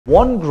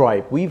One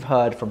gripe we've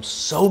heard from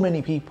so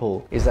many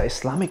people is that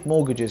Islamic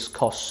mortgages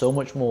cost so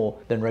much more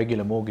than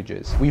regular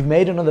mortgages. We've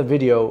made another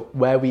video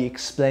where we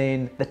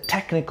explain the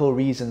technical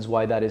reasons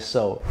why that is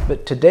so.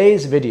 But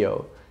today's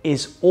video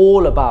is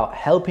all about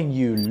helping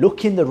you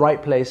look in the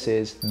right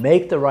places,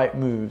 make the right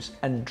moves,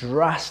 and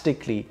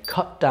drastically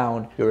cut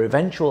down your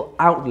eventual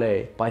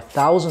outlay by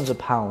thousands of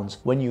pounds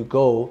when you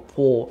go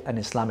for an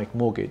Islamic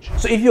mortgage.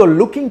 So if you're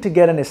looking to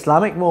get an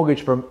Islamic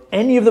mortgage from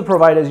any of the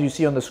providers you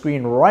see on the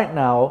screen right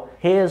now,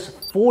 here's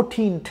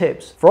 14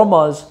 tips from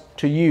us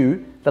to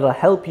you that'll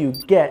help you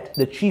get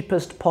the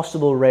cheapest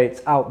possible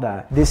rates out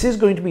there. This is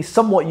going to be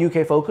somewhat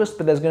UK focused,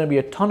 but there's going to be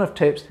a ton of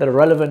tips that are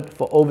relevant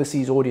for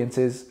overseas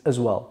audiences as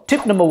well.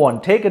 Tip number one,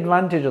 take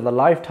advantage of the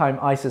lifetime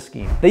ISA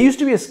scheme. There used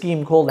to be a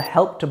scheme called the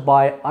Help to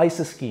Buy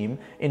ISA scheme,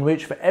 in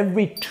which for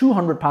every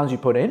 £200 you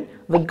put in,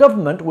 the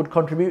government would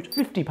contribute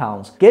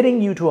 £50,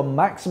 getting you to a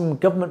maximum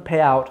government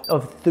payout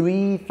of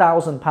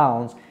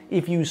 £3,000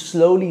 if you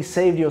slowly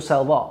saved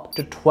yourself up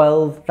to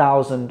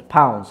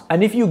 £12,000.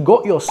 And if you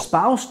got your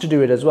spouse to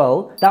do it as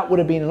well, that would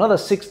have been another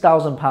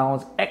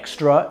 £6,000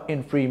 extra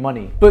in free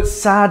money. But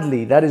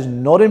sadly, that is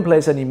not in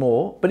place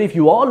anymore. But if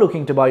you are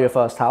looking to buy your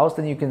first house,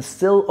 then you can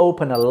still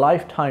open a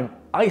lifetime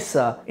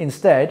ISA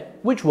instead,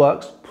 which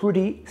works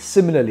pretty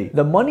similarly.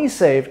 The money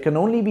saved can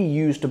only be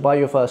used to buy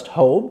your first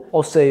home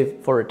or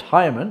save for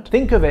retirement.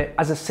 Think of it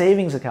as a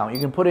savings account.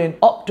 You can put in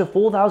up to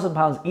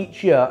 £4,000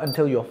 each year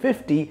until you're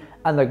 50,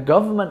 and the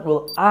government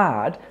will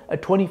add a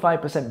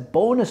 25%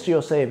 bonus to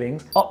your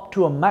savings up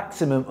to a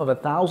maximum of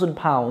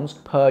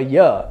 £1,000 per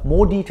year.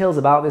 More details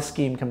about this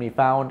scheme can be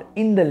found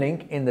in the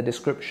link in the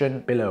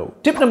description below.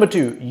 Tip number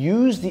two,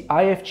 use the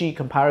IFG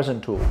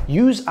comparison tool.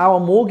 Use our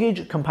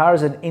mortgage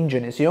comparison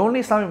engine. It's the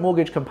only Islamic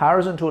mortgage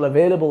comparison tool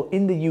available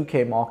in the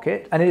UK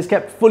market, and it is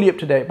kept fully up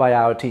to date by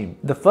our team.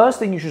 The first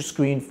thing you should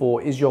screen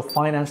for is your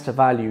finance to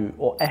value,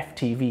 or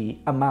FTV,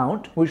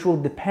 amount, which will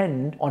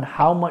depend on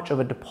how much of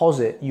a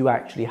deposit you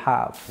actually have.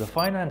 The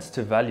finance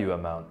to value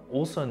amount,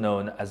 also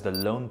known as the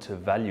loan to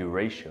value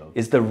ratio,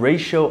 is the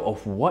ratio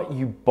of what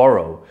you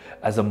borrow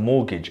as a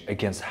mortgage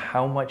against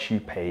how much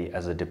you pay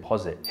as a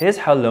deposit. Here's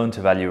how loan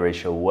to value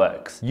ratio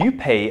works. You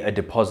pay a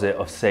deposit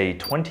of say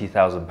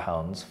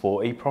 £20,000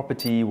 for a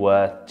property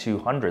worth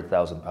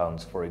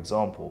 £200,000, for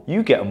example.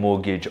 You get a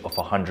mortgage of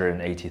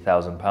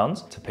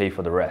 £180,000 to pay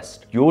for the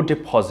rest. Your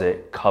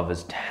deposit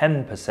covers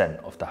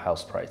 10% of the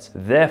house price.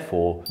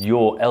 Therefore,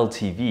 your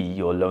LTV,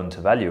 your loan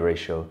to value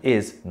ratio,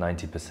 is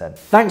 90%.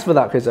 Thanks for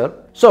that, Khizr.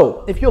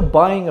 So if you're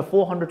buying a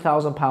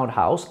 £400,000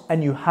 house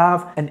and you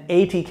have an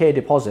 80k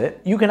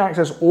deposit, you can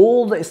access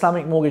all the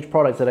Islamic mortgage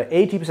products that are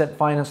 80%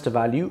 finance to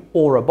value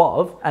or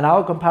above, and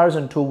our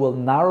comparison tool will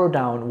narrow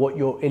down what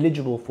you're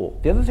eligible for.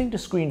 The other thing to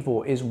screen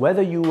for is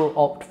whether you will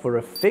opt for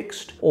a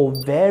fixed or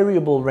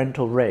variable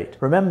rental rate.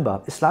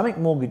 Remember, Islamic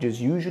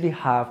mortgages usually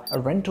have a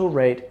rental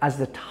rate as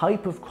the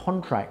type of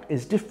contract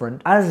is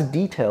different, as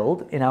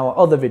detailed in our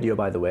other video,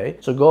 by the way.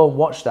 So go and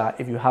watch that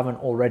if you haven't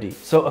already.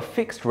 So a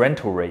fixed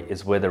rental rate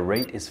is where the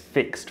rate is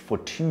fixed for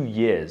 2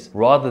 years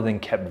rather than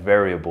kept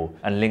variable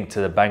and linked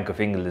to the Bank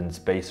of England's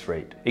base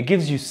rate. It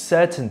gives you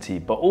certainty,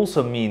 but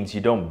also means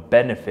you don't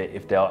benefit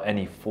if there are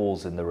any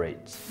falls in the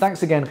rates.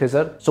 Thanks again,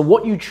 Khizr. So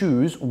what you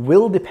choose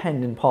will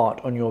depend in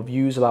part on your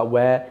views about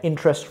where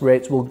interest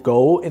rates will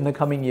go in the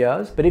coming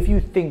years. But if you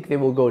think they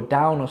will go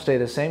down or stay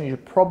the same, you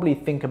should probably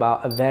think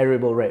about a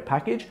variable rate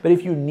package. But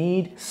if you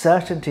need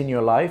certainty in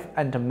your life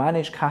and to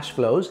manage cash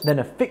flows, then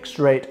a fixed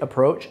rate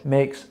approach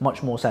makes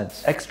much more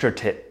sense. Extra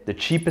tip, the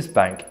cheapest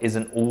bank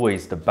isn't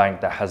always the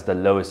bank that has the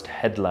lowest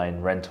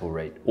headline rental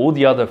rate. All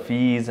the other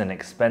fees and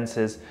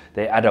expenses,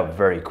 they add up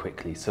very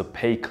quickly, so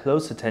pay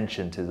close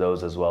attention to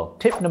those as well.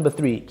 Tip number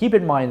three, keep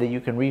in mind that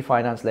you can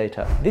refinance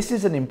later. This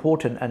is an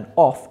important and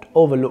oft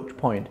overlooked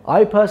point.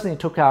 I personally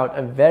took out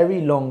a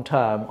very long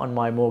term on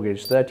my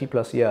mortgage,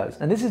 30+ years,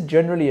 and this is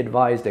generally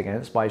advised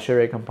against by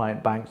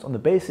sharia-compliant banks on the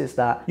basis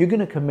that you're going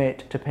to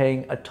commit to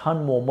paying a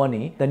ton more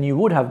money than you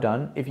would have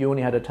done if you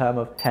only had a term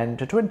of 10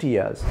 to 20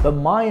 years. But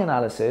my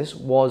analysis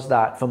was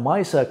that for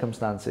my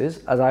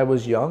circumstances, as I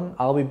was young,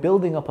 I'll be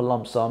building up a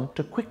lump sum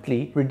to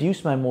quickly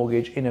reduce my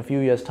mortgage in a few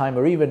years' time,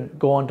 or even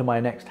go on to my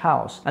next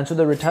house. And so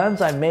the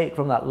returns I make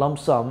from that lump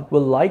sum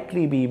will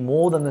likely be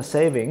more than the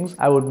savings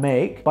I would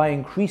make by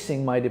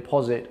increasing my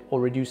deposit or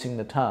reducing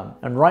the term.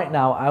 And right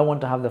now, I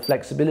want to have the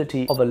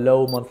flexibility of a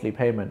low monthly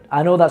payment.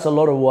 I know that's a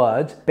lot of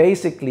words.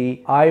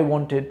 Basically, I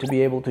wanted to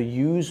be able to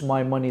use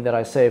my money that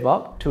I save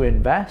up to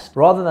invest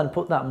rather than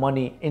put that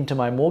money into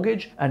my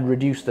mortgage and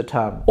reduce the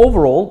term.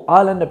 Overall,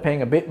 I'll end up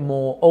paying a bit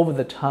more over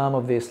the term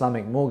of the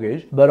Islamic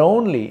mortgage, but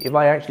only if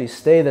I actually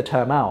stay the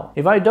term out.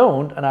 If I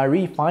don't and I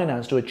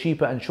refinance to a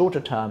cheaper and shorter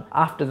term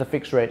after the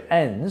fixed rate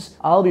ends,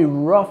 I'll be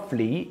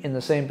roughly in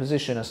the same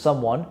position as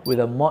someone with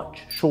a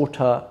much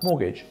shorter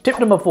mortgage. Tip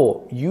number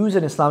four, use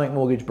an Islamic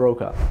mortgage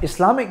broker.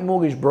 Islamic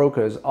mortgage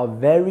brokers are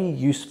very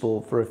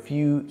useful for a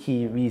few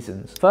key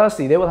reasons.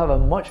 Firstly, they will have a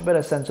much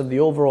better sense of the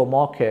overall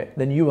market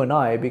than you and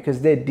I,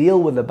 because they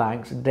deal with the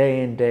banks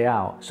day in, day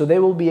out. So they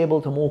will be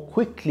able to more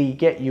quickly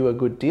get you a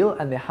good good deal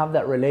and they have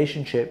that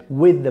relationship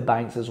with the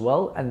banks as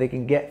well, and they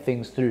can get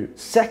things through.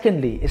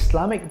 Secondly,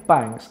 Islamic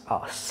banks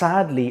are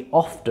sadly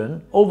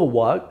often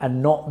overworked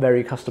and not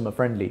very customer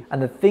friendly.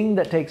 And the thing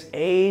that takes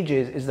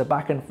ages is the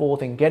back and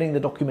forth in getting the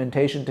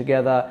documentation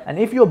together. And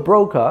if your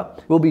broker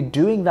will be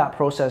doing that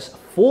process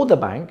for the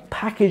bank,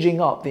 packaging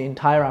up the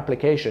entire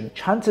application,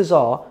 chances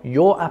are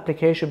your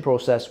application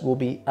process will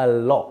be a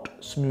lot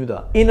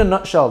smoother. In a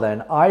nutshell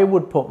then, I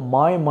would put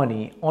my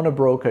money on a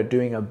broker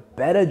doing a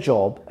better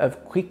job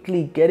of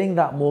quickly getting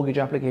that mortgage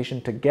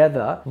application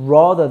together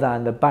rather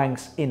than the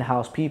bank's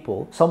in-house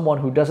people, someone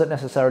who doesn't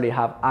necessarily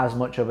have as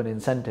much of an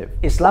incentive.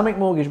 Islamic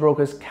mortgage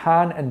brokers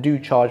can and do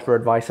charge for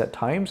advice at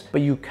times,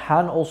 but you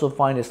can also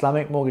find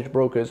Islamic mortgage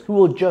brokers who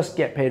will just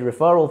get paid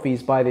referral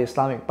fees by the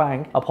Islamic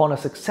bank upon a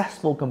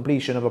successful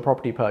completion of a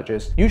property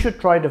purchase. You should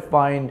try to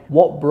find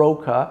what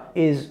broker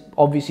is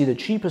obviously the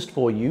cheapest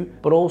for you,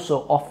 but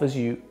also offers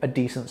you a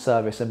decent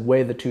service, and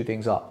weigh the two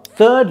things up.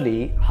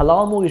 Thirdly,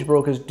 halal mortgage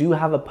brokers do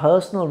have a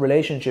personal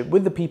relationship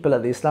with the people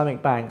at the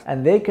Islamic banks,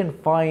 and they can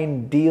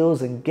find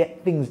deals and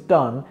get things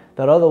done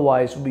that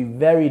otherwise would be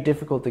very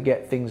difficult to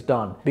get things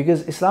done,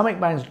 because Islamic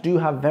banks do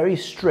have very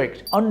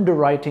strict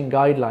underwriting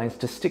guidelines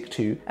to stick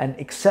to, and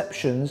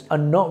exceptions are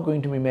not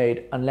going to be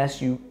made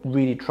unless you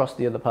really trust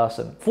the other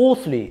person.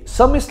 Fourthly,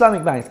 some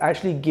Islamic banks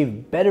actually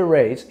give better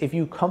rates if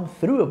you come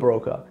through a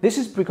broker. This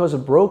is because a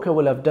broker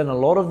will have done a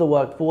lot of the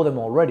work for them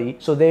already,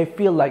 so they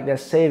feel like they're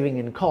saving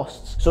in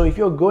costs. So if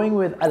you're going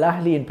with Al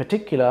Ahli in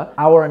particular,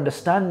 our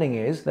understanding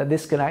is that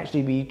this can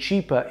actually be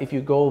cheaper if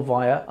you go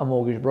via a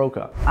mortgage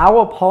broker.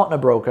 Our partner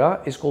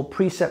broker is called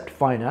Precept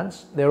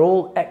Finance. They're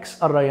all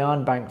ex-Al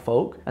Rayyan bank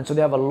folk, and so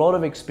they have a lot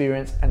of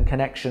experience and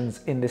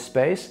connections in this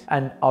space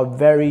and are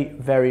very,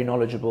 very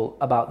knowledgeable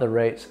about the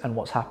rates and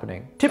what's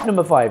happening. Tip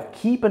number 5,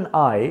 keep an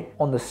eye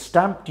on the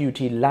stamp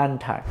duty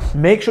land tax.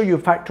 Make sure you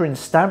factor in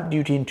stamp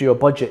duty into your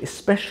budget,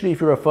 especially if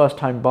you're a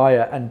first-time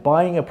buyer and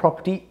buying a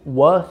property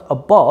worth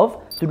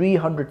above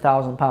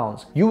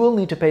 £300,000. You will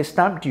need to pay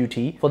stamp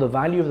duty for the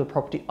value of the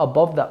property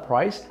above that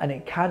price, and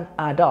it can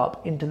add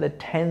up into the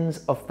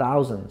tens of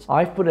thousands.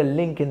 I've put a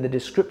link in the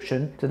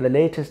description to the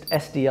latest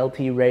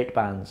SDLT rate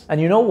bands.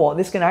 And you know what?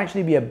 This can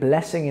actually be a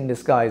blessing in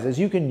disguise, as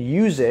you can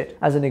use it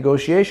as a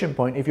negotiation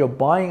point if you're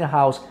buying a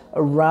house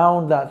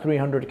around that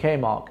 300k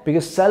mark,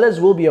 because sellers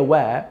will be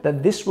aware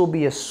that this will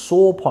be a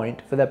sore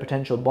point for their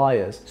potential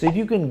buyers. So if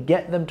you can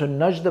get them to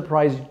nudge the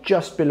price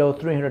just below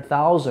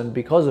 300,000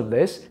 because of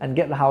this and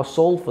get the house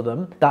sold for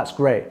them, that's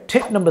great.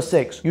 Tip number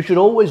 6, you should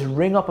always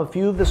ring up a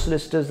few of the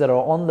solicitors that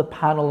are on the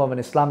panel of an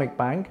Islamic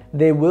bank.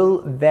 They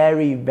will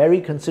vary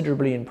very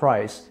considerably in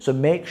price, so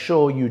make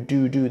sure you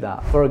do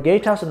that. For a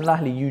gatehouse and Al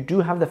Ahli, you do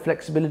have the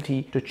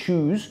flexibility to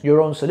choose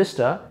your own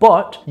solicitor,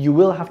 but you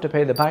will have to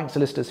pay the bank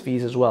solicitor's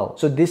fees as well.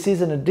 So this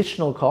is an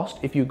additional cost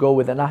if you go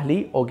with an Al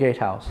Ahli or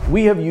gatehouse.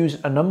 We have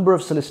used a number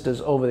of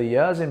solicitors over the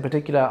years. In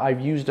particular,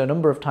 I've used a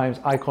number of times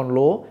Icon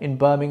Law in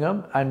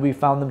Birmingham, and we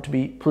found them to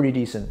be pretty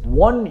decent.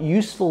 One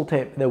useful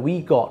tip that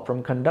we got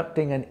from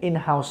conducting an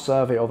in-house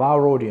survey of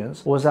our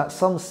audience was that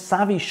some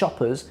savvy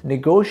shoppers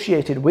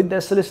negotiated with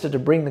their solicitor to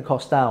bring the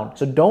cost down.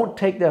 So don't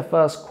take their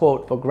first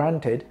quote for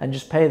granted and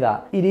just pay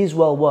that. It is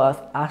well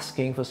worth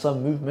asking for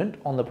some movement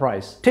on the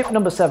price. Tip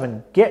number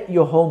 7, get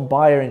your home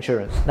buyer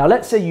insurance. Now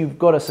let's say you've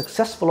got a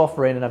successful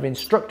offer in and have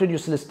instructed your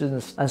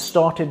solicitors and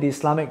started the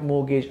Islamic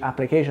mortgage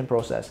application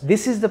process.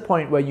 This is the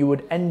point where you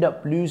would end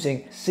up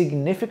losing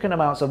significant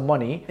amounts of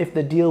money if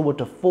the deal were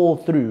to fall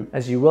through,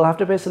 as you will have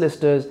to pay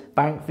solicitors,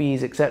 bank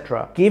fees,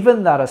 etc.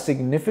 Given that a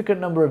significant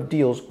number of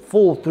deals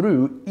fall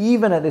through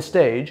even at this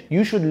stage,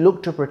 you should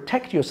look to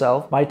protect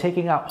yourself by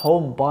taking out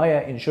home buyer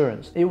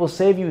insurance. It will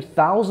save you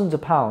thousands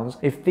of pounds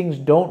if things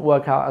don't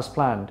work out as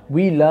planned.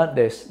 We learnt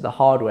this the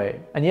hard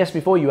way. And yes,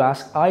 before you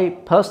ask, I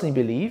personally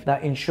believe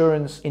that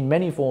insurance in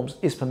many forms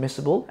is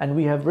permissible, and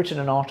we have written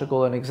an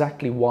article on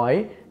exactly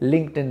why,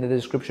 linked in the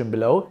description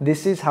below.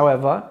 This is,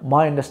 however,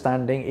 my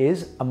understanding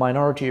is a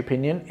minority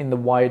opinion in the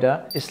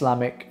wider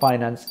Islamic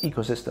finance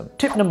ecosystem.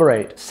 Tip number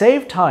 8,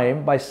 save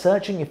time by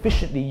searching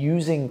efficiently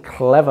using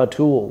clever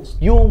tools.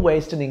 You'll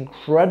waste an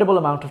incredible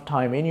amount of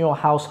time in your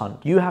house hunt.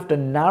 You have to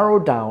narrow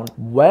down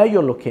where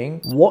you're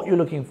looking, what you're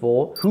looking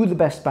for, who the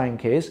best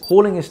bank is,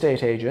 calling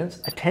estate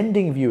agents,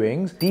 attending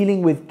viewings,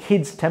 dealing with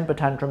kids' temper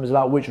tantrums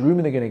about which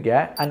room they're going to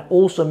get, and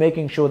also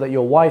making sure that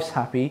your wife's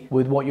happy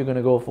with what you're going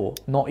to go for.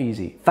 Not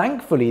easy.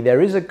 Thankfully,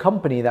 there is a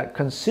company that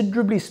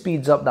considerably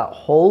speeds up that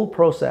whole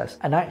process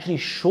and actually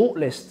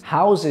shortlists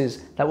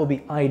houses that will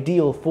be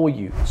ideal for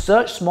you.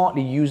 Search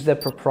Smartly use their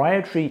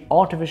proprietary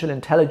artificial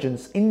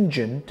intelligence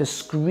engine to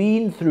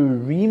screen through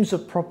reams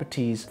of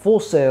properties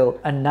for sale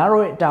and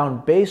narrow it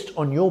down based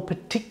on your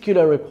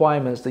particular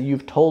requirements that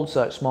you've told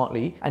Search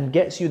Smartly, and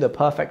gets you the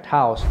perfect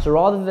house. So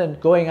rather than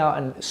going out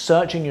and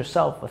searching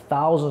yourself for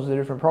thousands of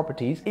different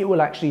properties, it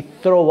will actually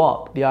throw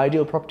up the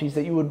ideal properties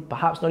that you would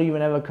perhaps not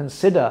even ever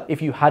consider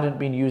if you hadn't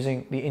been mean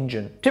using the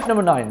engine. Tip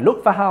number 9,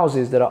 look for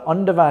houses that are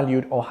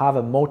undervalued or have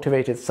a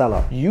motivated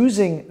seller.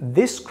 Using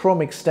this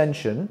Chrome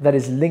extension that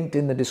is linked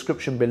in the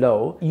description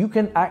below, you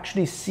can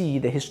actually see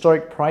the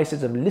historic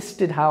prices of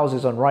listed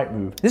houses on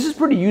Rightmove. This is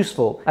pretty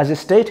useful as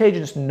estate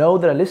agents know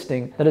that a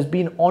listing that has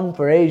been on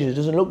for ages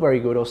doesn't look very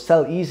good or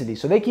sell easily,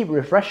 so they keep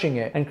refreshing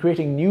it and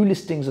creating new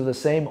listings of the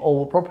same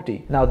old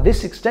property. Now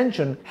this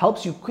extension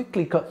helps you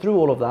quickly cut through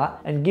all of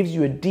that and gives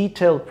you a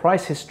detailed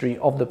price history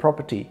of the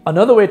property.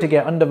 Another way to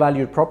get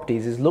undervalued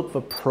properties is look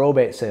for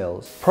probate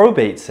sales.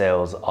 Probate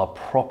sales are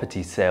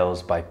property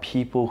sales by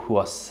people who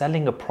are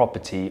selling a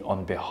property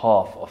on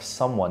behalf of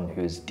someone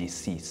who is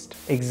deceased.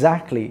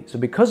 Exactly. So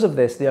because of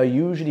this, they are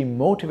usually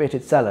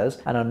motivated sellers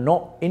and are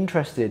not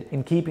interested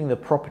in keeping the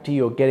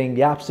property or getting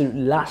the absolute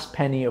last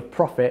penny of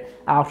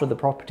profit out of the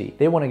property.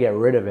 They want to get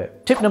rid of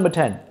it. Tip number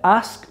 10,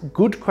 ask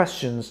good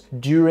questions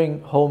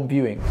during home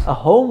viewings. A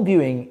home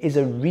viewing is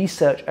a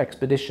research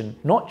expedition,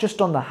 not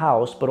just on the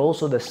house, but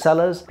also the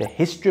sellers, the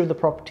history of the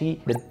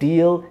property, the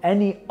deal,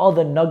 any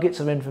other nuggets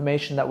of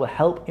information that will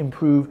help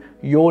improve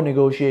your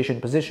negotiation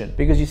position.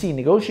 Because you see,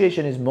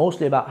 negotiation is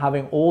mostly about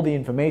having all the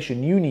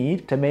information you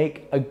need to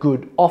make a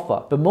good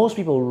offer. But most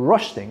people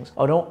rush things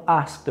or don't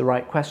ask the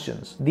right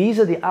questions. These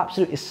are the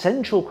absolute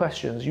essential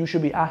questions you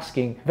should be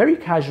asking very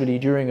casually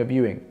during a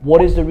viewing.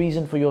 What is the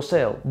reason for your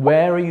sale?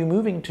 Where are you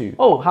moving to?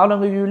 Oh, how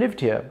long have you lived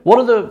here? What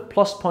are the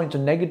plus points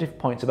and negative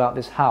points about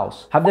this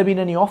house? Have there been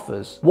any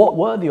offers? What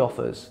were the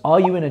offers?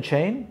 Are you in a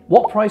chain?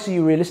 What price are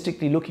you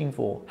realistically looking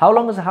for? How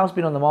long has the house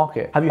been on the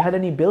market? Have you had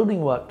any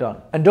building work done?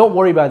 And don't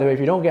worry, by the way, if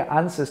you don't get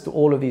answers to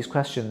all of these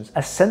questions,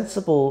 a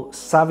sensible,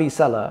 savvy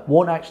seller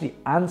won't actually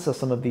answer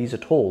some of these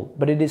at all.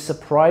 But it is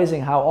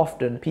surprising how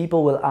often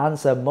people will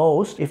answer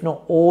most, if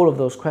not all, of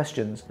those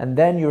questions. And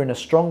then you're in a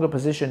stronger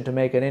position to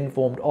make an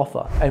informed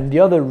offer. And the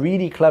other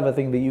really clever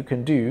thing that you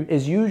can do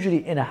is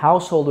usually in a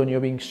household when you're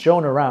being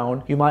shown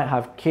around, you might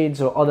have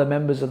kids or other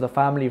members of the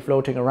family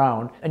floating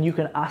around, and you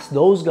can ask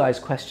those guys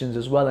questions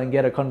as well and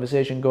get a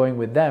conversation going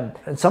with them.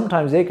 And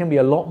sometimes they can be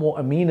a lot more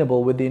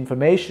amenable with the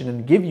information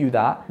and give you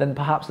that than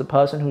perhaps the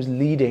person who's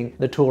leading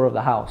the tour of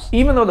the house.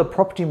 Even though the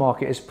property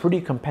market is pretty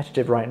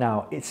competitive right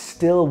now, it's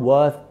still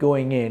worth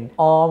going in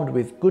armed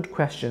with good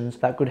questions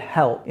that could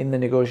help in the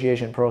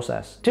negotiation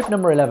process. Tip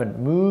number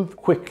 11, move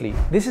quickly.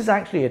 This is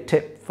actually a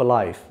tip for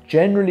life.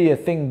 Generally, a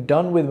thing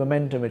done with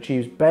momentum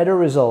achieves better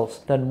results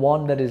than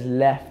one that is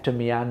left to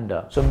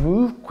meander. So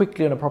move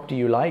quickly on a property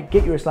you like,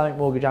 get your Islamic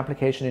mortgage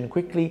application in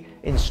quickly,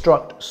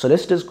 instruct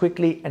solicitors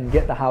quickly, and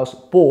get the house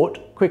bought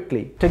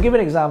quickly. To give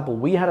an example,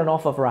 we had an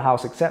offer for a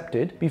house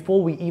accepted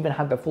before we even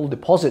had the full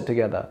deposit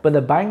together, but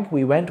the bank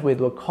we went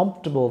with were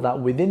comfortable that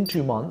within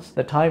 2 months,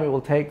 the time it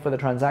will take for the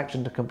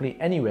transaction to complete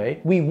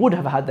anyway, we would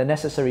have had the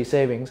necessary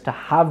savings to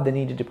have the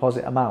needed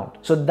deposit amount.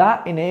 So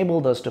that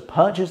enabled us to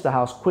purchase the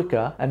house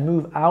quicker and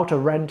move out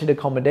of rented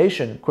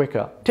accommodation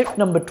quicker. Tip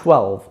number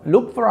 12,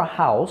 look for a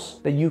house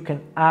that you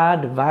can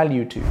add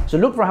value to. So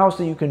look for a house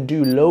that you can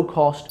do low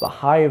cost but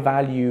high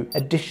value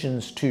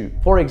additions to.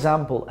 For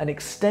example, an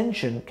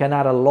extension can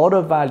add a lot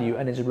of value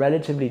and is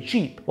relatively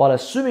cheap, while a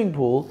swimming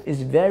pool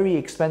is very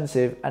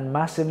expensive and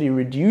massively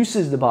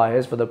reduces the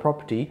buyers for the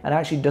property and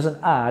actually doesn't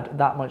add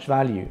that much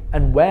value.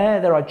 And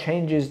where there are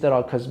changes that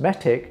are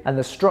cosmetic and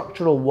the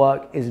structural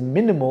work is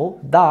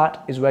minimal,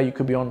 that is where you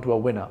could be onto a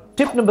winner.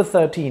 Tip number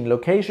 13,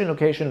 location,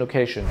 location,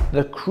 location.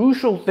 The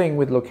crucial thing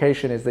with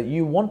location is that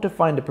you want to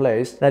find a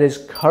place that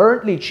is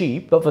currently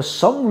cheap, but for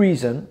some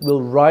reason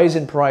will rise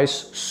in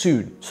price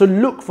soon. So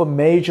look for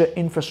major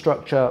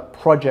infrastructure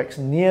projects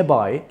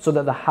nearby so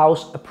that the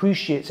house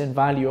appreciates in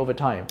value over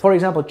time. For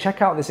example,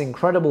 check out this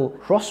incredible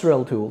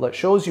Crossrail tool that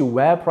shows you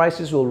where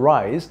prices will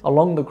rise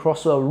along the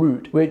Crossrail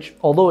route, which,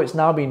 although it's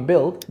now been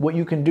built, what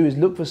you can do is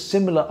look for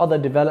similar other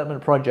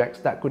development projects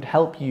that could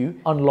help you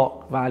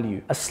unlock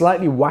value. A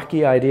slightly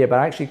wacky idea, but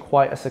actually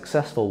quite a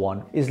successful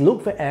one, is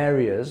look for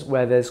areas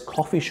where there's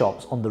coffee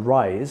shops on the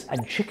rise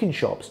and chicken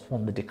shops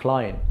on the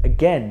decline.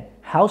 Again,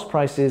 house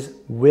prices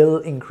will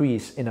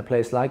increase in a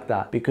place like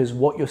that because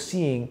what you're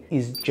seeing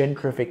is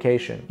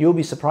gentrification. You'll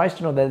be surprised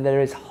to know that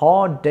there is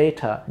hard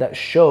data that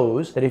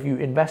shows that if you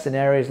invest in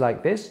areas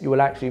like this, you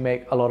will actually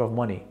make a lot of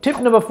money. Tip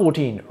number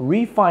 14,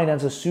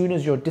 refinance as soon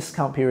as your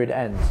discount period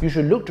ends. You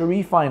should look to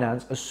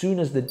refinance as soon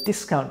as the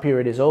discount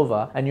period is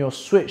over and you're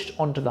switched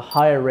onto the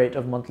higher rate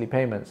of monthly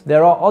payments.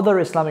 There are other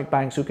Islamic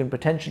banks who can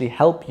potentially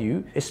help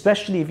you,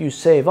 especially if you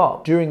save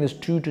up during this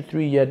 2 to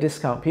 3 year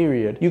discount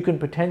period. You can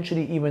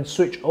potentially even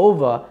switch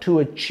over to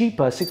a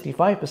cheaper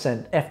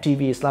 65%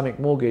 FTV Islamic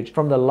mortgage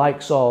from the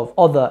likes of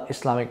other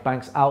Islamic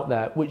banks out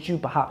there, which you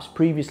perhaps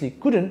previously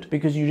couldn't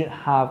because you didn't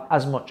have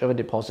as much of a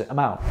deposit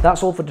amount.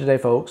 That's all for today,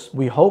 folks.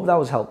 We hope that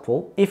was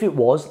helpful. If it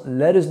was,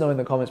 let us know in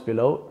the comments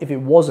below. If it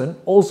wasn't,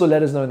 also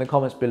let us know in the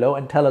comments below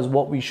and tell us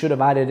what we should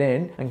have added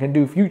in and can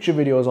do future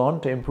videos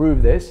on to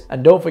improve this.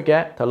 And don't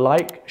forget to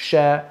like,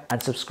 share,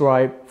 and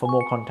subscribe for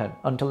more content.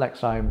 Until next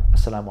time,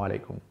 Assalamu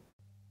alaikum.